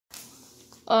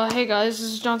Hey guys,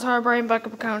 this is John Tyler Bryan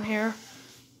backup account here,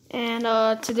 and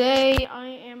today I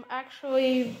am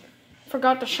actually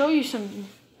forgot to show you some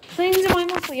things in my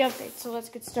monthly update. So let's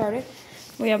get started.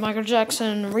 We have Michael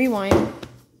Jackson Rewind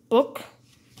book.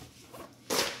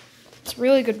 It's a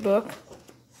really good book.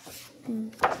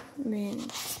 I mean,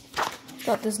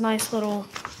 got this nice little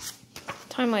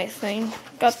time-lapse thing.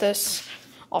 Got this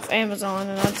off Amazon,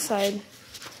 and I decided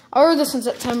I ordered this in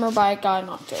September, but I got it in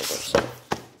October.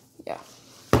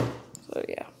 So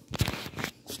yeah.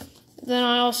 Then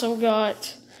I also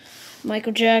got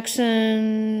Michael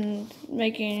Jackson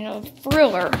making a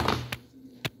Thriller.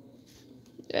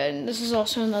 And this is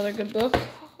also another good book.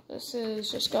 This is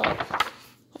just got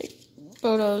like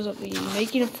photos of the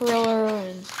making of Thriller,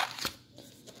 and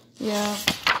yeah.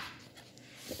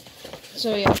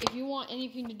 So yeah, if you want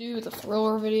anything to do with a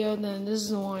Thriller video, then this is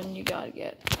the one you gotta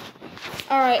get.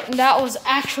 Alright, and that was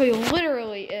actually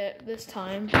literally it this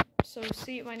time. So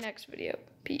see you in my next video.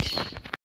 Peace.